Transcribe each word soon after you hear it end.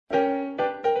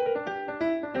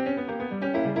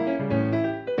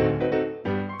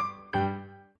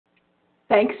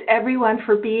thanks everyone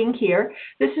for being here.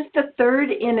 This is the third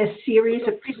in a series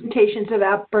of presentations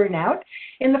about burnout.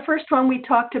 In the first one, we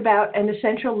talked about an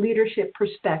essential leadership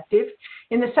perspective.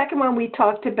 In the second one, we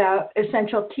talked about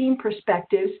essential team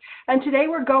perspectives. And today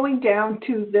we're going down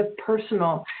to the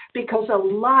personal, because a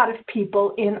lot of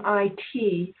people in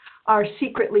IT are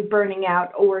secretly burning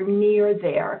out or near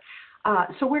there.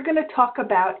 So we're going to talk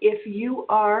about if you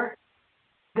are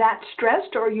that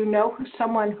stressed or you know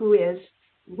someone who is,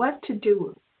 what to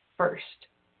do first.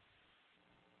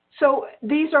 So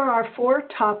these are our four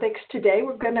topics today.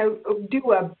 We're going to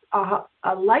do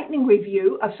a lightning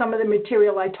review of some of the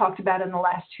material I talked about in the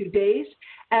last 2 days,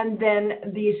 and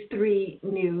then these three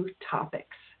new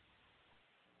topics.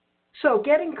 So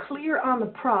getting clear on the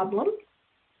problem.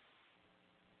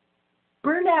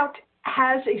 Burnout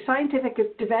has a scientific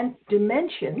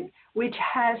dimension which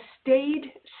has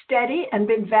stayed steady and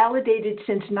been validated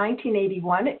since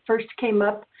 1981. It first came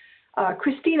up,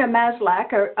 Christina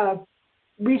Maslach, a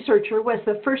researcher, was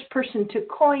the first person to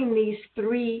coin these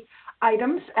three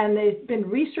items, and they've been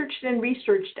researched and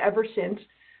researched ever since.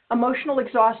 Emotional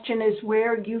exhaustion is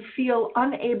where you feel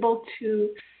unable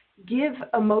to give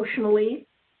emotionally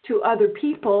to other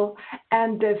people,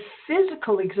 and the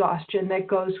physical exhaustion that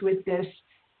goes with this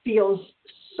feels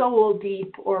soul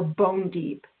deep or bone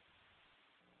deep.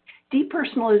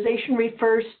 Depersonalization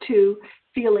refers to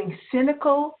feeling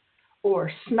cynical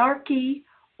or snarky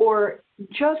or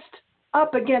just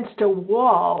up against a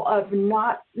wall of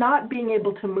not being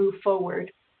able to move forward.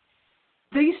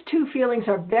 These two feelings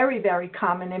are very, very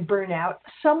common in burnout.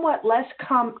 Somewhat less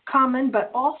common, but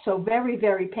also very,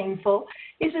 very painful,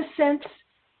 is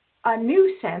a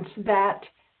new sense that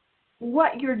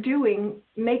what you're doing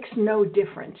makes no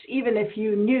difference, even if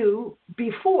you knew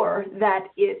before that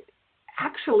it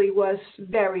actually was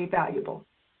very valuable.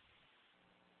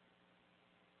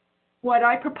 What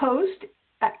I proposed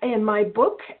in my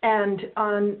book and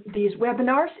on these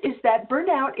webinars is that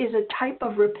burnout is a type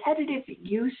of repetitive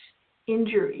use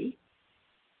injury,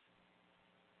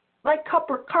 like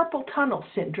carpal tunnel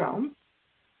syndrome.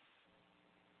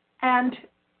 And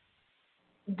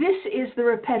this is the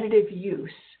repetitive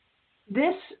use.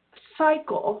 This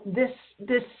cycle,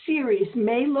 this series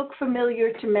may look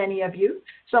familiar to many of you.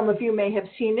 Some of you may have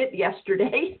seen it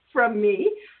yesterday from me.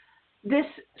 This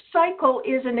cycle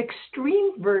is an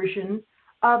extreme version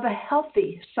of a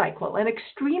healthy cycle, an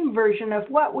extreme version of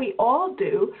what we all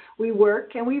do. We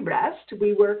work and we rest,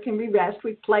 we work and we rest,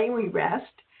 we play and we rest.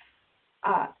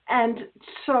 And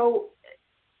so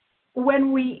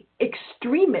when we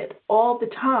extreme it all the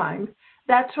time,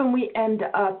 that's when we end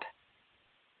up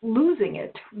losing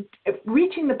it,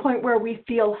 reaching the point where we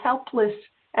feel helpless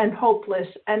and hopeless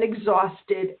and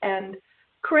exhausted and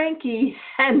cranky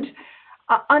and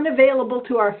unavailable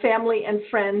to our family and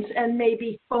friends, and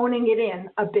maybe phoning it in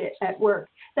a bit at work.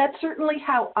 That's certainly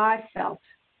how I felt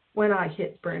when I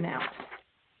hit burnout.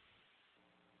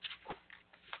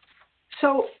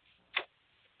 So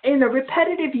in a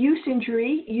repetitive use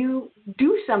injury, you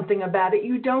do something about it.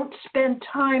 You don't spend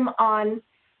time on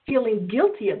feeling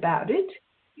guilty about it.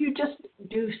 You just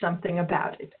do something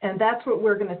about it. And that's what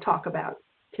we're going to talk about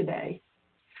today.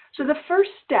 So the first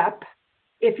step,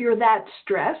 if you're that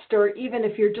stressed, or even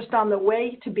if you're just on the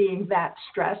way to being that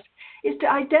stressed, is to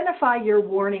identify your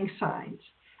warning signs.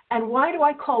 And why do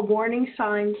I call warning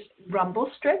signs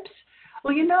rumble strips?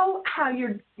 Well, you know how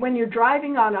when you're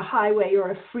driving on a highway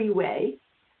or a freeway,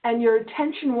 and your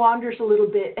attention wanders a little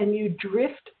bit and you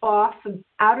drift off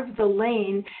out of the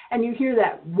lane and you hear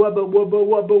that wubba, wubba,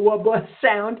 wubba, wubba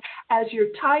sound as your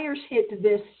tires hit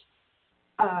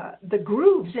the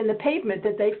grooves in the pavement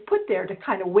that they've put there to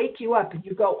kind of wake you up, and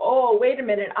you go, oh, wait a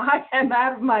minute, I am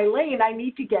out of my lane. I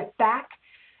need to get back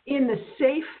in the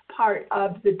safe part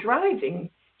of the driving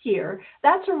here.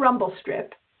 That's a rumble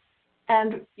strip.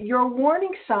 And your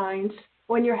warning signs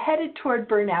when you're headed toward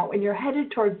burnout, when you're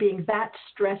headed toward being that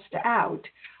stressed out,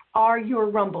 are your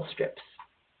rumble strips.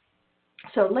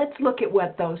 So let's look at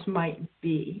what those might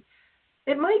be.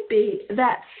 It might be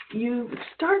that you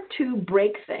start to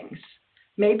break things.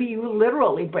 Maybe you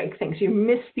literally break things. You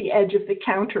miss the edge of the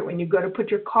counter when you go to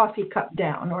put your coffee cup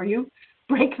down, or you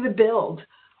break the build,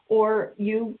 or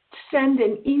you send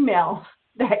an email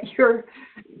that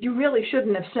you really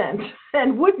shouldn't have sent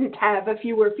and wouldn't have if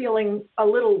you were feeling a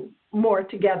little more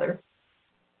together.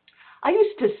 I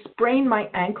used to sprain my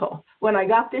ankle. When I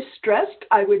got this stressed,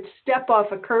 I would step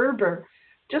off a curb or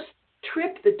just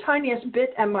trip the tiniest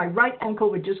bit and my right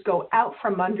ankle would just go out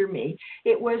from under me.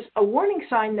 It was a warning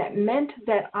sign that meant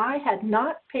that I had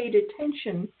not paid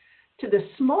attention to the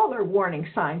smaller warning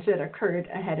signs that occurred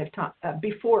ahead of time,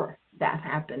 before that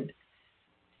happened.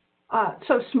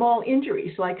 So small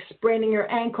injuries like spraining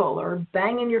your ankle or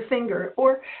banging your finger.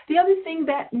 Or the other thing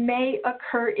that may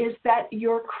occur is that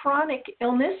your chronic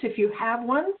illness, if you have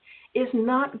one, is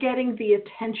not getting the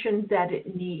attention that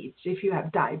it needs. If you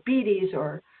have diabetes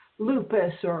or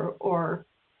lupus or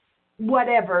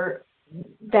whatever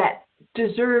that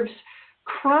deserves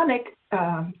chronic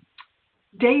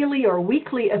daily or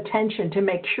weekly attention to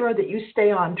make sure that you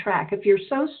stay on track. If you're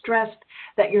so stressed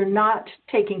that you're not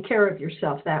taking care of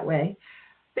yourself that way,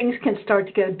 things can start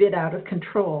to get a bit out of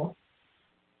control.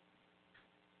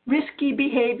 Risky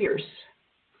behaviors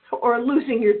or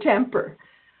losing your temper.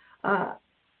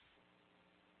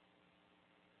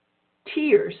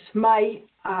 Tears. My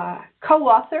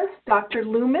co-author, Dr.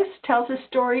 Loomis, tells a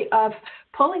story of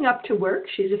pulling up to work.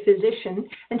 She's a physician,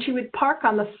 and she would park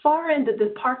on the far end of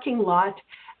the parking lot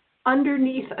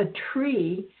underneath a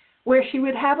tree where she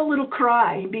would have a little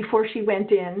cry before she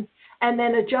went in, and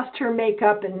then adjust her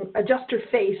makeup and adjust her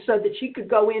face so that she could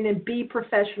go in and be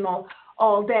professional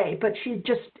all day. But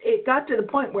it got to the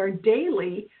point where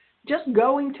daily, just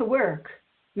going to work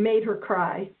made her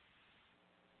cry.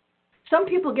 Some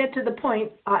people get to the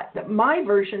point, that my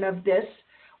version of this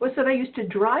was that I used to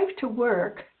drive to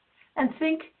work and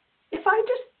think, if I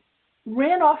just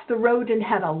ran off the road and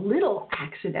had a little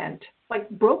accident, like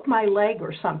broke my leg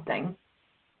or something,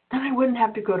 then I wouldn't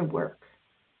have to go to work,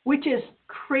 which is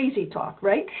crazy talk,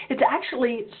 right? It's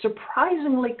actually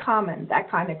surprisingly common,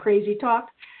 that kind of crazy talk.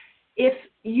 If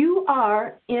you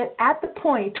are at the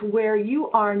point where you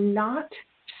are not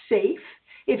safe,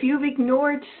 if you've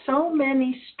ignored so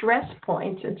many stress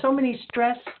points and so many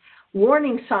stress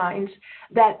warning signs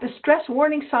that the stress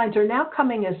warning signs are now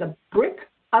coming as a brick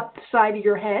up the side of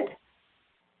your head,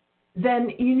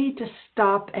 then you need to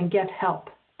stop and get help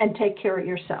and take care of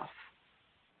yourself.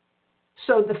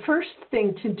 So the first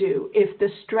thing to do if the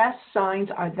stress signs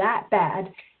are that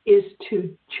bad is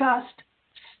to just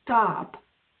stop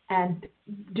and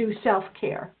do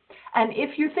self-care. And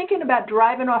if you're thinking about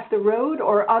driving off the road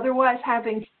or otherwise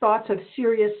having thoughts of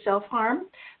serious self-harm,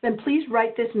 then please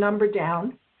write this number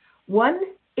down,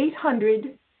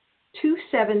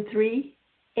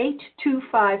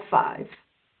 1-800-273-8255.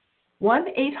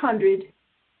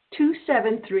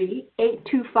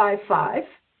 1-800-273-8255.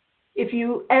 If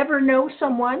you ever know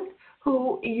someone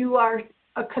who you are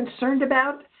concerned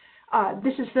about,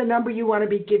 this is the number you want to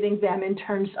be giving them in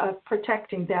terms of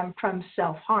protecting them from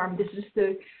self-harm. This is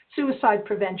the suicide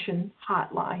prevention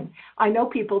hotline. I know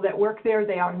people that work there.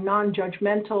 They are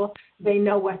non-judgmental. They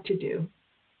know what to do.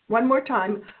 One more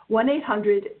time,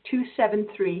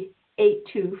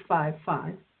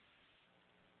 1-800-273-8255.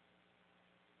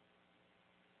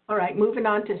 All right, moving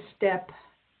on to step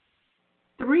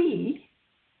 3.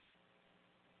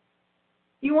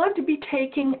 You want to be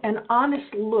taking an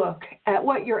honest look at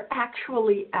what you're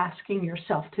actually asking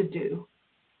yourself to do.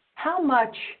 How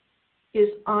much is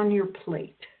on your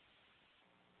plate?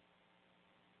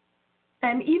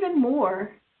 And even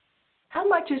more, how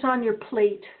much is on your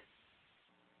plate?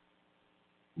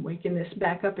 I'm waking this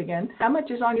back up again. How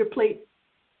much is on your plate,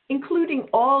 including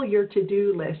all your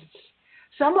to-do lists?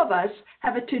 Some of us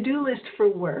have a to-do list for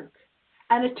work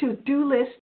and a to-do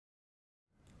list.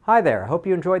 Hi there, hope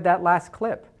you enjoyed that last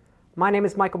clip. My name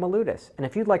is Michael Loomis, and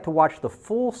if you'd like to watch the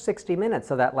full 60 minutes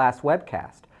of that last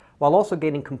webcast, while also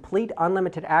gaining complete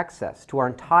unlimited access to our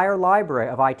entire library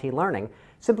of IT learning,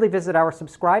 simply visit our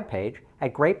subscribe page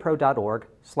at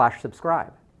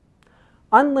greatpro.org/subscribe.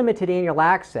 Unlimited annual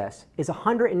access is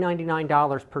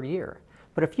 $199 per year,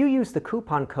 but if you use the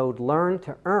coupon code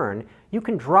LEARN2EARN, you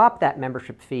can drop that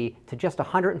membership fee to just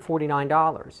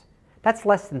 $149. That's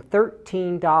less than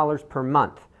 $13 per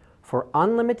month for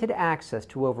unlimited access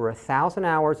to over 1,000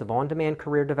 hours of on-demand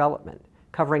career development,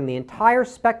 covering the entire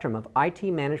spectrum of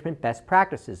IT management best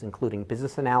practices, including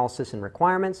business analysis and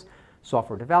requirements,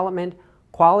 software development,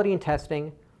 quality and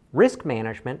testing, risk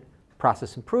management,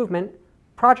 process improvement,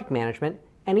 project management,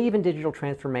 and even digital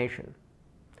transformation.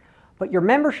 But your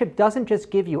membership doesn't just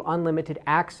give you unlimited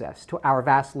access to our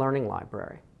vast learning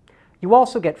library. You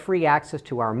also get free access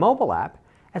to our mobile app,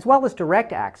 as well as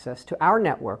direct access to our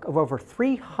network of over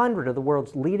 300 of the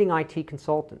world's leading IT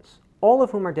consultants, all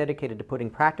of whom are dedicated to putting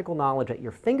practical knowledge at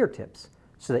your fingertips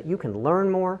so that you can learn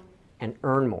more and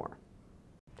earn more.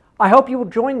 I hope you will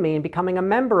join me in becoming a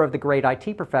member of the Great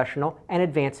IT Professional and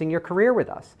advancing your career with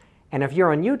us. And if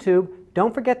you're on YouTube,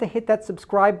 don't forget to hit that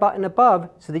subscribe button above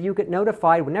so that you get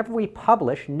notified whenever we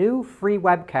publish new free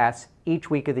webcasts each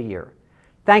week of the year.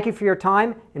 Thank you for your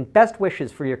time and best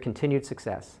wishes for your continued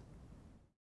success.